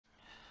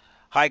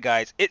Hi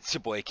guys, it's your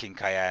boy Kyn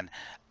Kyan,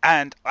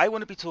 and I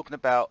want to be talking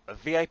about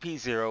VIP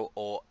 0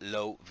 or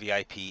low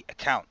VIP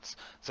accounts.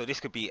 So this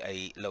could be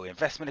a low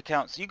investment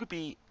account. So you could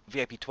be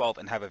VIP 12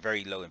 and have a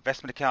very low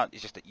investment account.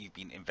 It's just that you've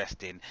been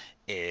investing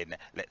in,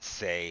 let's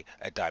say,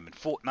 a diamond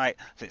fortnight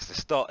since the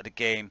start of the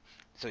game.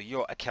 So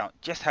your account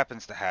just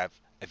happens to have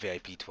a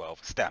VIP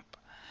 12 stamp.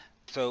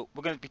 So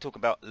we're going to be talking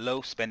about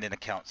low spending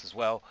accounts as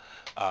well.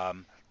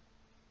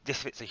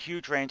 This fits a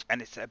huge range,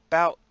 and it's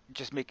about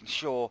just making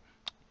sure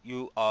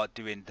you are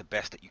doing the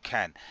best that you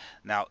can.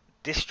 Now,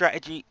 this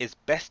strategy is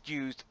best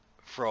used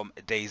from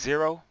day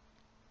zero.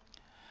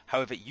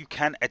 However, you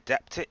can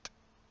adapt it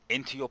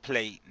into your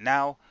play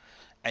now,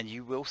 and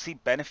you will see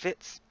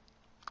benefits.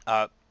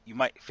 You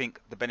might think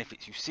the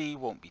benefits you see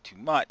won't be too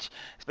much,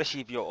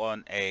 especially if you're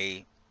on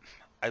a,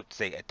 I would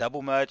say, a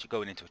double merge,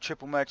 going into a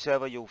triple merge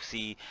server. You'll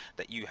see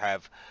that you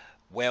have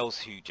whales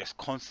who just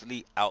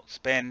constantly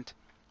outspend.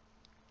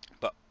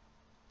 But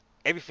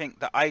everything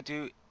that I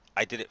do,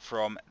 I did it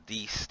from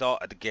the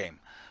start of the game.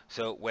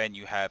 So when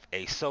you have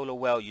a solo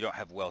whale, you don't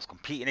have whales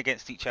competing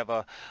against each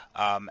other,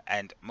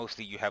 and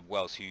mostly you have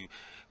whales who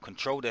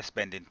control their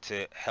spending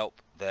to help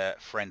their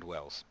friend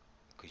whales,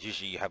 because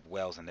usually you have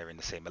whales and they're in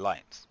the same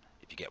alliance,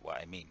 if you get what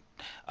I mean.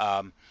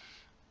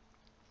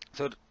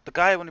 So the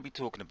guy I want to be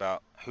talking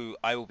about, who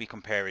I will be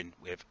comparing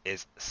with,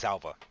 is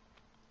Salva.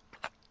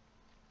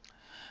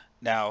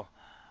 Now,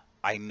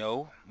 I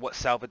know what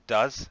Salva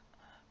does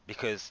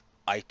because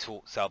I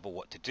taught Salva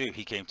what to do.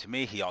 He came to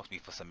me, he asked me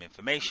for some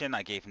information,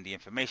 I gave him the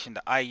information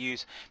that I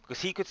use,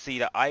 because he could see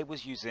that I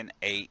was using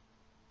a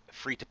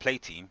free-to-play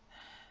team,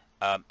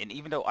 and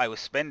even though I was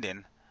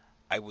spending,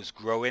 I was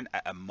growing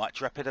at a much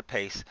rapider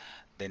pace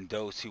than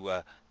those who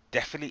were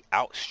definitely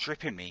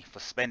outstripping me for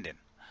spending.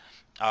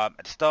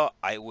 At the start,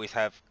 I always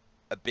have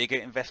a bigger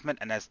investment,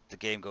 and as the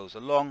game goes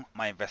along,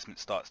 my investment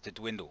starts to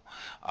dwindle.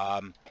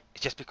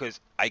 It's just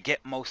because I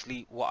get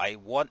mostly what I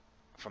want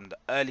from the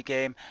early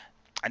game,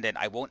 and then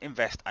I won't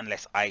invest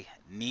unless I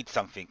need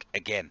something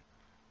again.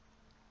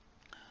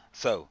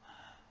 So,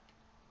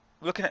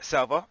 looking at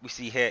Salva, we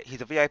see here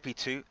he's a VIP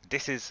 2.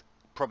 This is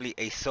probably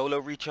a solo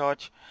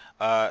recharge.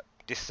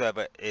 This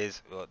server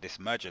is, well, this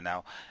merger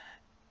now,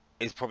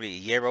 is probably a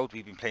year old.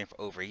 We've been playing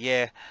for over a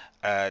year.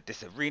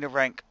 This arena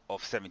rank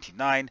of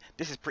 79.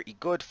 This is pretty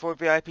good for a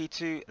VIP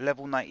 2,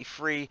 level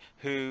 93,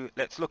 who,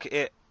 let's look at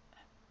it,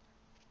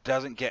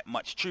 doesn't get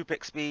much troop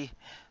XP.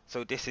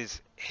 So this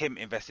is him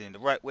investing in the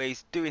right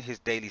ways, doing his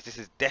dailies. This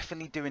is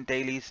definitely doing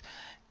dailies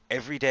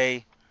every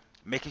day,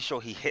 making sure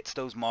he hits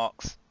those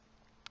marks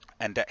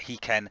and that he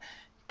can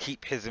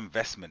keep his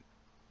investment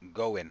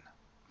going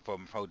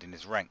from holding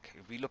his rank.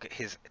 If we look at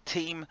his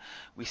team,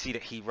 we see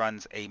that he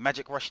runs a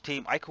Magic Rush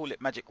team. I call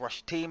it Magic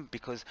Rush team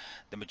because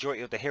the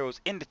majority of the heroes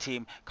in the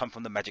team come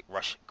from the Magic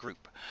Rush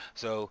group.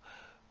 So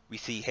we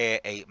see here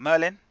a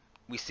Merlin,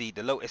 we see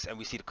the Lotus, and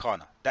we see the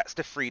Kana. That's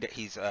the three that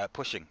he's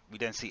pushing. We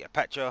then see a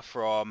Patra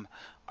from,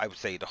 I would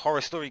say, the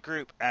Horror Story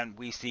group, and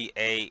we see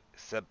a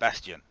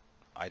Sebastian.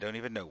 I don't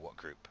even know what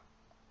group.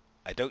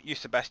 I don't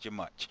use Sebastian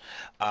much,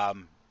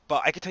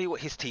 but I can tell you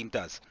what his team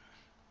does.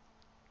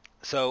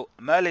 So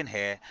Merlin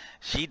here,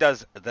 she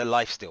does the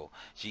lifesteal.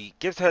 She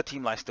gives her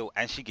team lifesteal,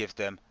 and she gives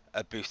them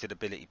a boosted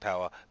ability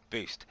power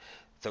boost.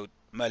 So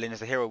Merlin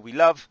is a hero we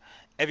love.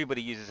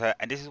 Everybody uses her,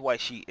 and this is why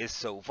she is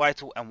so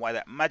vital, and why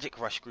that Magic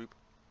Rush group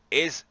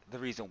is the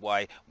reason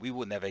why we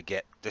will never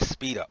get the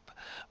speed up.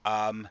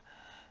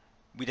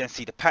 We then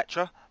see the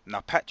Patra. Now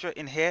Patra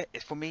in here,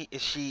 is for me,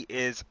 is she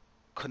is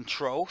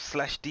control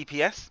slash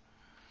DPS.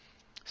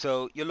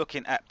 So you're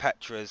looking at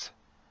Patra's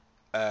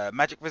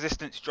magic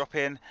resistance drop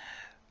in,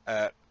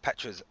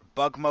 Patra's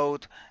bug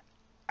mode,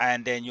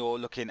 and then you're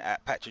looking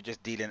at Patra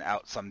just dealing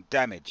out some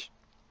damage.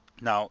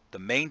 Now the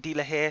main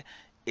dealer here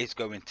is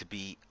going to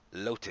be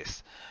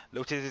Lotus.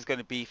 Lotus is going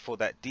to be for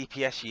that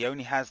DPS. She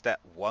only has that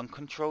one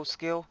control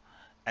skill,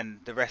 and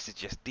the rest is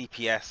just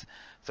DPS.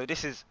 So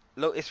this is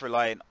Lotus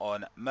relying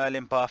on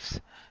Merlin buffs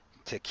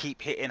to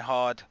keep hitting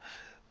hard,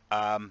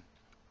 and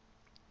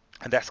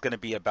that's going to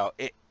be about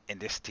it in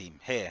this team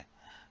here.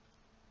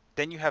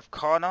 Then you have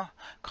Kana.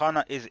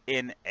 Kana is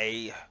in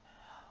a,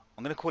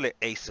 I'm going to call it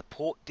a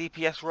support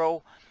DPS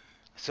role.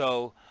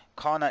 So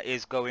Kana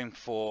is going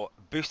for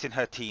boosting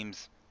her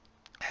team's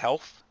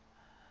health,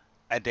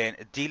 and then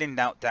dealing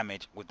out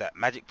damage with that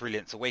Magic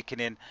Brilliance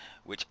Awakening,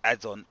 which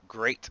adds on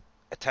great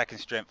attack and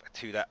strength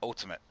to that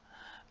ultimate.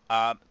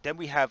 Then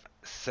we have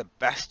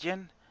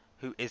Sebastian,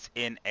 who is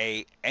in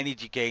a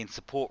energy gain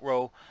support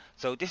role.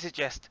 So this is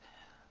just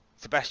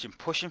Sebastian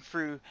pushing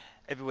through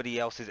everybody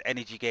else's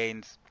energy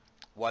gains,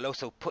 while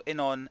also putting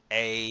on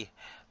a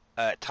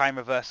time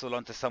reversal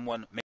onto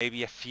someone,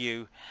 maybe a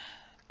few,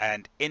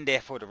 and in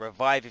there for the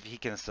revive if he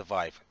can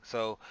survive.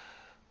 So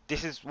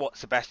this is what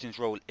Sebastian's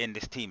role in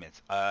this team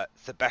is.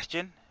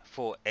 Sebastian,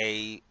 for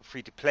a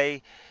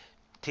free-to-play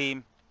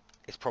team,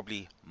 is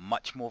probably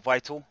much more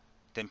vital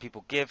than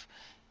people give,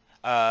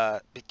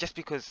 just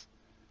because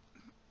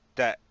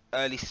that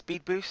early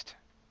speed boost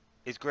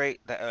is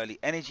great, that early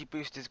energy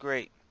boost is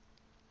great,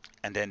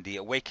 And then the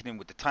awakening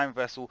with the time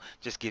reversal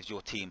just gives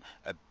your team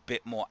a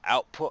bit more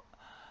output,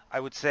 I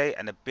would say,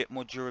 and a bit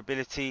more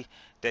durability.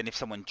 Then if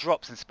someone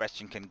drops and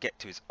Sebastian can get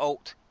to his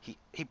ult,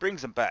 he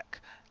brings them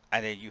back,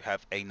 and then you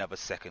have another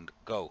second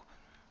go.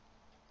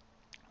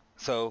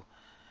 So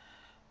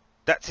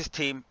that's his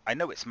team. I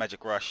know it's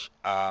Magic Rush.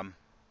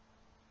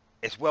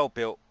 It's well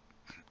built.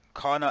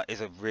 Kana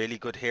is a really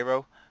good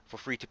hero for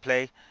free to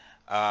play.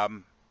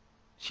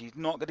 She's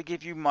not going to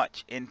give you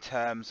much in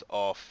terms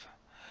of,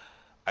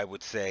 I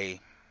would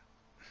say,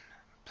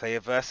 player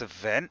versus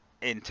event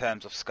in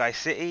terms of Sky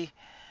City.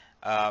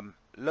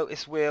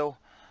 Lotus will,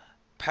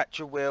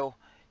 Patra will.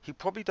 He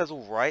probably does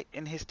all right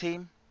in his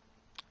team.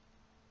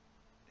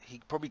 He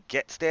probably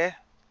gets there,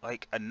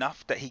 like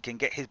enough that he can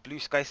get his blue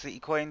Sky City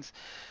coins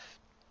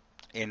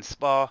in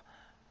Spa.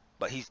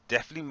 But he's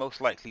definitely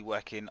most likely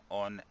working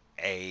on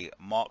a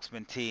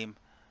marksman team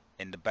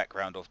in the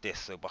background of this.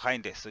 So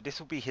behind this, so this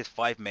will be his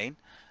 5 main,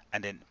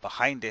 and then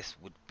behind this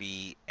would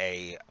be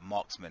a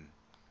marksman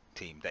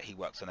team that he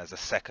works on as a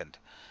second.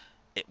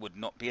 It would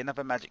not be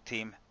another Magic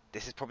team.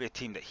 This is probably a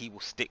team that he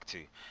will stick to.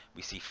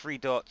 We see 3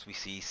 dots, we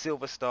see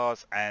silver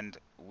stars, and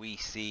we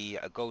see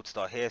a gold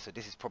star here. So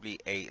this is probably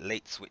a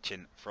late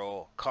switching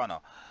for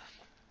Kana.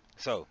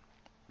 So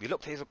we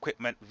looked at his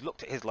equipment, we've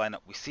looked at his lineup,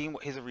 we've seen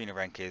what his arena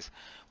rank is.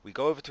 We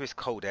go over to his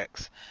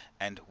codex,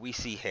 and we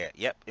see here,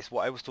 yep, it's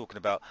what I was talking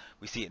about.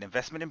 We see an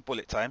investment in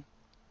bullet time.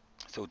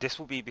 So this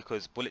will be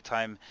because bullet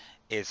time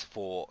is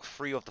for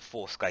 3 of the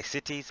 4 Sky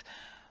Cities.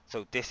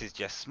 So this is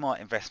just smart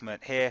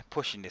investment here,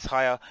 pushing this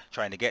higher,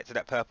 trying to get to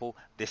that purple.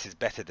 This is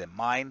better than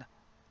mine.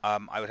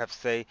 I would have to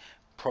say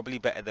probably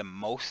better than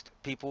most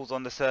people's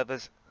on the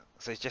servers.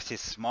 So it's just his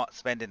smart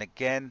spending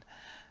again.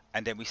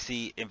 And then we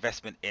see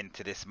investment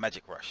into this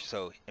Magic Rush.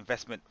 So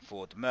investment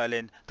for the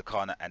Merlin, the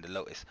Kana, and the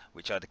Lotus,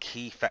 which are the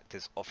key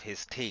factors of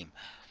his team.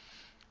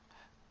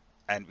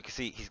 And we can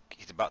see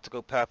he's about to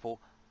go purple.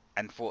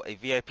 And for a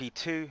VIP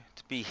 2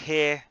 to be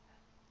here,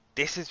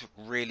 this is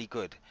really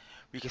good.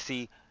 We can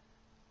see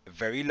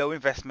very low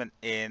investment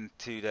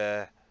into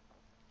the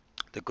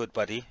good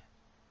buddy,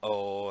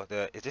 or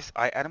the, is this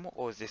eye animal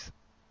or is this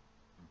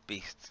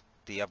beast,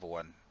 the other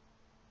one?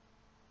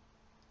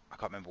 I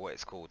can't remember what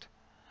it's called.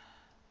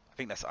 I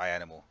think that's eye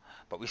animal.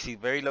 But we see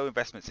very low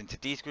investments into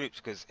these groups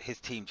because his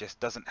team just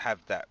doesn't have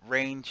that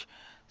range.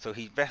 So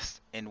he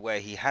invests in where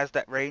he has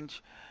that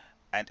range,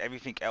 and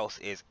everything else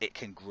is it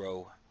can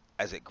grow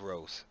as it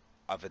grows,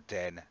 other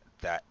than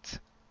that,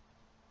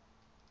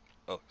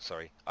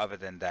 other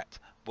than that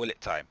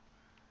bullet time.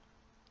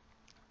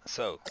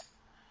 So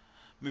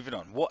moving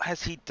on, what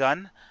has he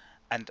done,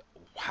 and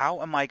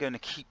how am I going to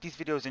keep these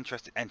videos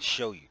interesting and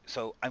show you?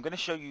 So I'm going to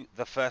show you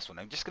the first one.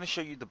 I'm just going to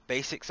show you the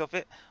basics of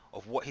it,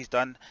 of what he's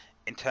done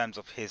in terms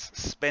of his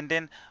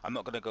spending. I'm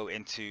not going to go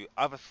into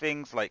other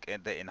things like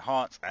the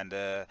enhance and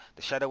the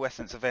shadow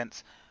essence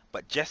events,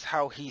 but just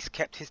how he's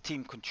kept his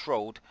team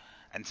controlled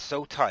and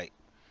so tight.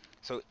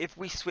 So if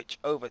we switch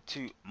over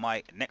to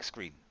my next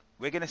screen,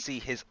 we're going to see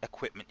his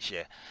equipment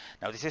share.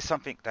 Now this is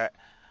something that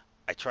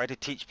I try to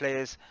teach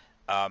players,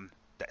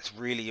 that's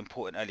really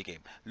important early game.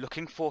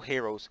 Looking for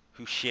heroes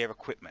who share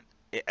equipment.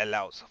 It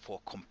allows for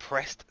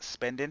compressed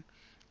spending.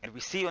 And we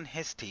see on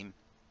his team,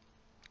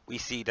 we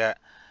see that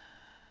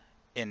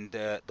in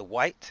the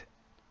white,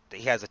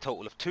 that he has a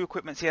total of 2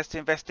 equipments he has to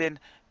invest in.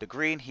 The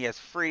green, he has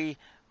 3,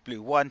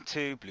 blue 1,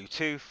 2, blue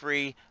 2,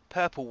 3,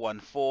 purple 1,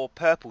 4,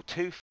 purple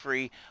 2,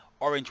 3,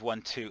 orange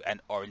 1, 2, and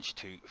orange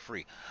 2,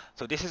 3.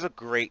 So this is a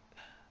great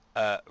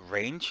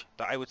range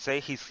that I would say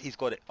he's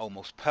got it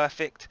almost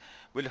perfect.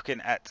 We're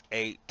looking at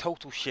a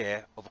total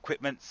share of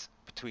equipments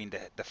between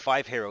the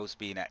 5 heroes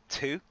being at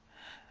 2.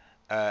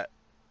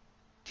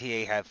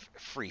 He have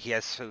 3. He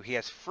has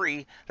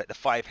 3 that the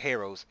 5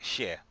 heroes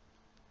share.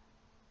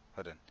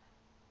 Hold on.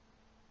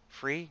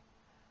 3.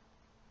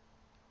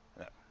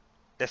 No.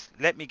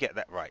 Let me get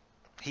that right.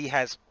 He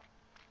has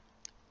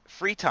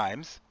 3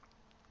 times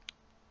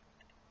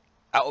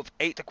out of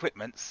 8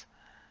 equipments.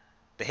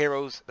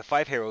 The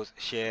 5 heroes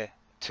share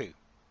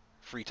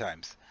 3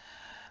 times.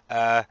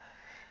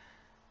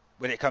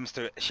 When it comes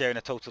to sharing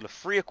a total of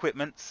 3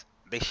 equipments,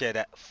 they share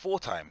that 4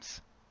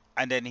 times.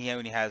 And then he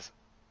only has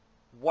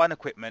 1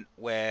 equipment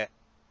where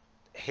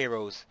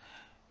heroes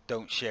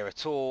don't share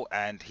at all,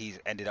 and he's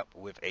ended up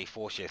with a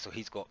 4 share. So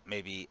he's got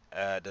maybe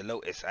the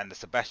Lotus and the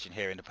Sebastian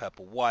here in the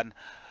purple 1,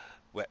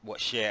 what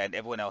share, and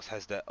everyone else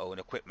has their own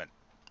equipment.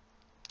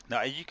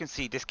 Now as you can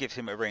see, this gives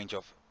him a range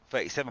of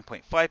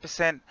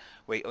 37.5%,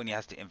 where he only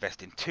has to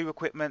invest in 2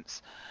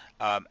 equipments,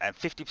 and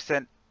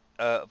 50%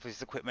 of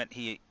his equipment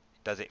he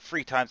does it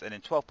 3 times, and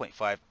then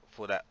 12.5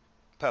 for that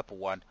purple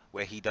one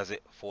where he does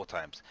it 4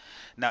 times.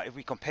 Now if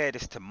we compare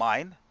this to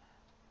mine,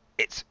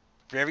 it's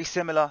very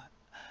similar,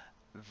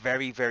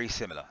 very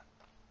similar.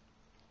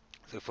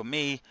 So for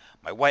me,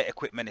 my white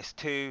equipment is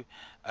 2,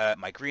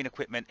 my green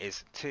equipment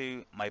is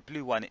 2, my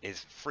blue one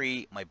is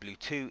 3, my blue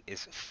 2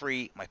 is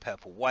 3, my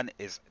purple 1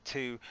 is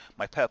 2,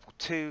 my purple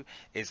 2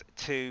 is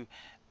 2,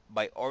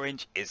 my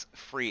orange is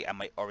 3, and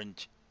my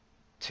orange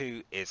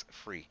 2 is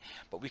 3.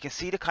 But we can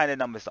see the kind of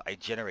numbers that I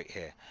generate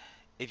here.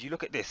 if you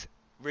look at this,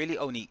 really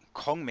only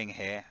Kongming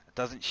here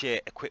doesn't share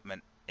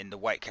equipment in the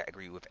white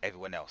category with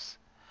everyone else.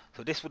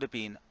 So this would have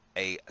been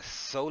a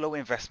solo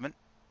investment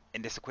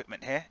in this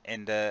equipment here,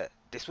 and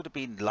this would have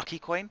been Lucky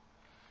Coin.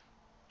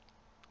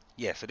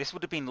 Yeah, so this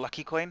would have been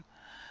Lucky Coin,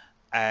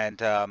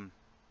 and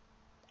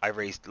I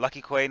raised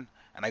Lucky Coin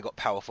and I got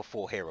power for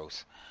 4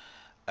 heroes.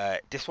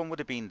 This one would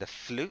have been the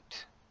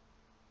Flute.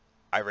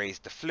 I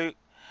raised the Flute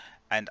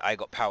and I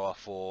got power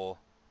for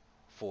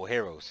 4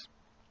 heroes.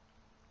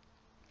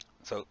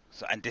 So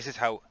and this is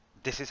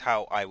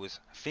how I was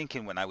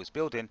thinking when I was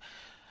building.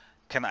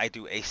 Can I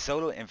do a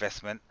solo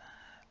investment,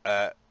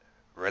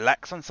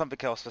 relax on something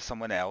else for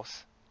someone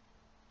else,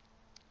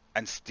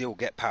 and still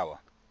get power?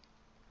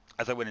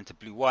 As I went into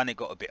blue 1, it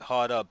got a bit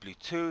harder. Blue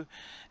 2,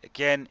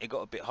 again, it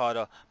got a bit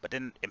harder. But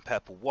then in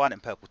purple 1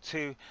 and purple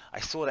 2, I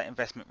saw that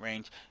investment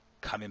range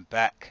coming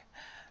back.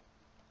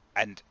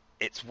 And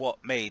it's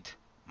what made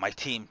my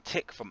team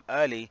tick from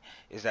early,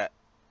 is that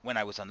when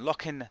I was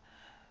unlocking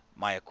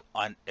my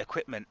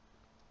equipment,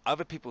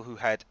 other people who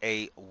had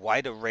a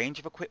wider range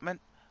of equipment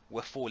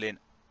were falling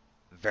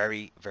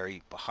very,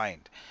 very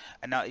behind.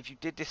 And now if you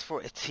did this for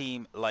a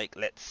team like,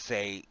 let's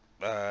say,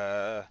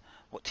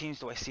 what teams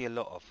do I see a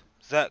lot of?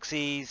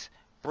 Xerxes,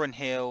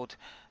 Brunhild,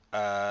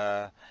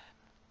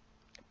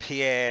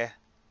 Pierre,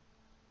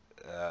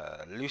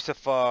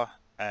 Lucifer,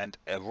 and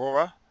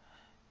Aurora,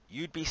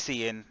 you'd be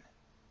seeing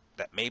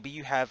that maybe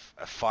you have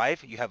a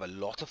 5, you have a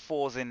lot of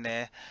 4s in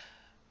there,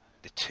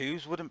 the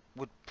 2s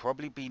would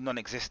probably be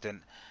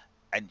non-existent,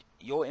 and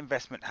your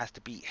investment has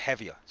to be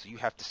heavier, so you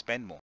have to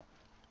spend more.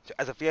 So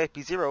as a VIP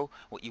 0,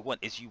 what you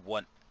want is you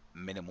want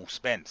minimal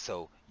spend.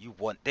 So you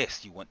want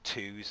this, you want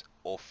 2s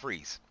or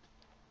 3s.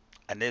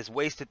 And there's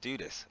ways to do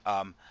this.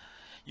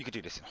 You could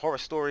do this in Horror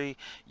Story,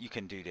 you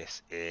can do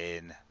this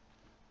in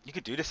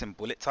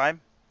Bullet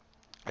Time.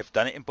 I've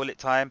done it in Bullet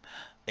Time,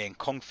 in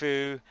Kung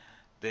Fu,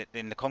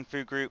 in the Kung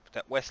Fu group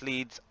that Wes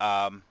leads.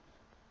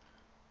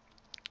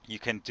 You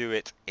can do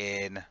it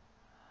in,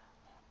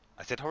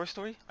 I said Horror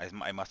Story?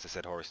 I must have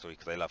said Horror Story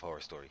because I love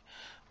Horror Story.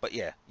 But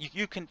yeah,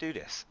 you can do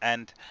this,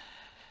 and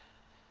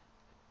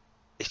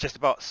it's just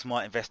about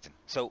smart investing.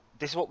 So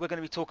this is what we're going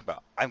to be talking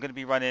about. I'm going to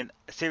be running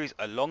a series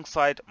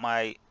alongside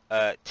my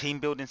team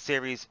building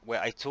series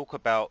where I talk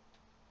about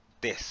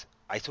this.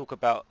 I talk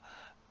about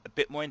a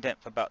bit more in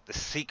depth about the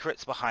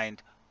secrets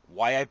behind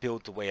why I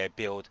build the way I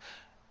build,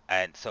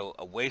 and so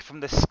away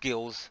from the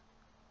skills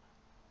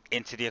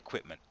into the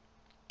equipment.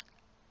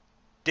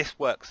 This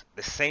works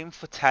the same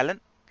for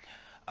talent.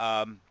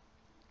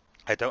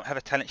 I don't have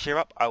a talent share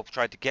up. I'll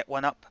try to get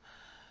one up.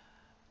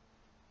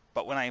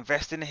 But when I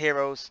invest in the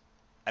heroes,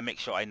 I make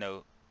sure I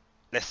know,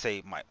 let's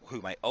say,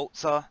 who my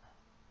ults are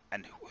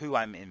and who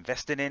I'm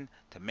investing in,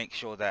 to make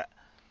sure that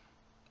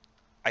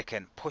I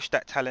can push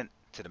that talent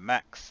to the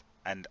max.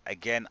 And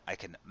again, I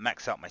can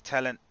max out my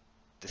talent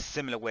the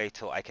similar way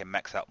till I can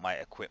max out my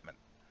equipment.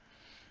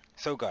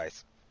 So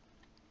guys,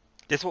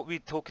 this is what we're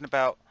talking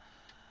about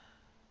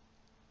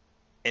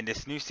in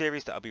this new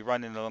series that I'll be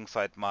running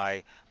alongside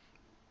my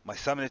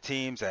summoner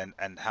teams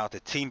and how to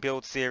team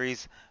build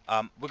series.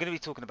 We're going to be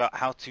talking about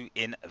how to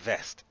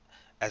invest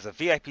as a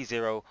VIP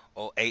 0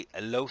 or a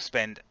low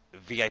spend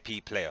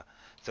VIP player.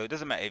 So it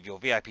doesn't matter if you're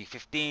VIP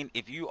 15,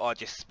 if you are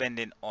just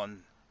spending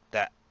on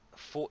that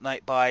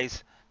Fortnite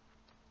buys,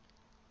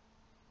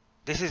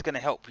 this is going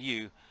to help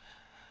you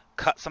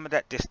cut some of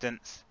that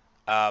distance.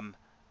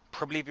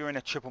 Probably if you're in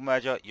a triple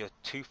merger, you're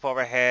too far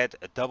ahead.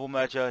 A double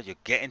merger, you're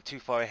getting too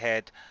far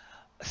ahead.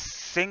 A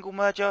single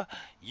merger,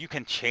 you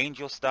can change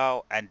your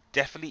style, and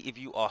definitely if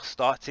you are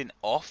starting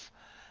off,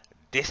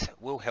 this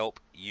will help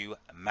you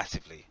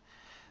massively.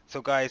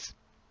 So guys,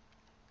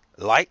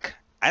 like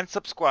and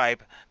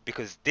subscribe,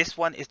 because this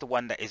one is the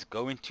one that is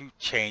going to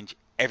change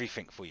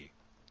everything for you.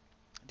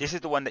 This is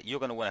the one that you're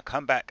going to want to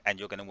come back and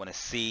you're going to want to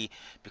see,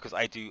 because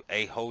I do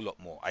a whole lot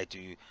more. I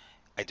do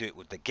it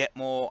with the get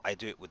more, I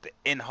do it with the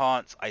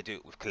enhance, I do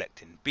it with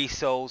collecting beast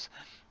souls,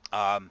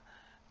 and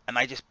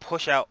I just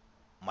push out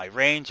my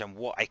range and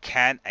what I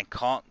can and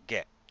can't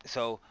get.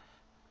 So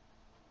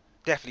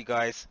definitely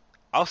guys,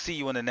 I'll see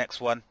you on the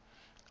next one.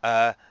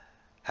 Have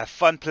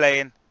fun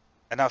playing,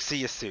 and I'll see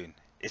you soon.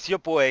 It's your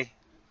boy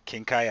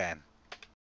Kyn Kyan.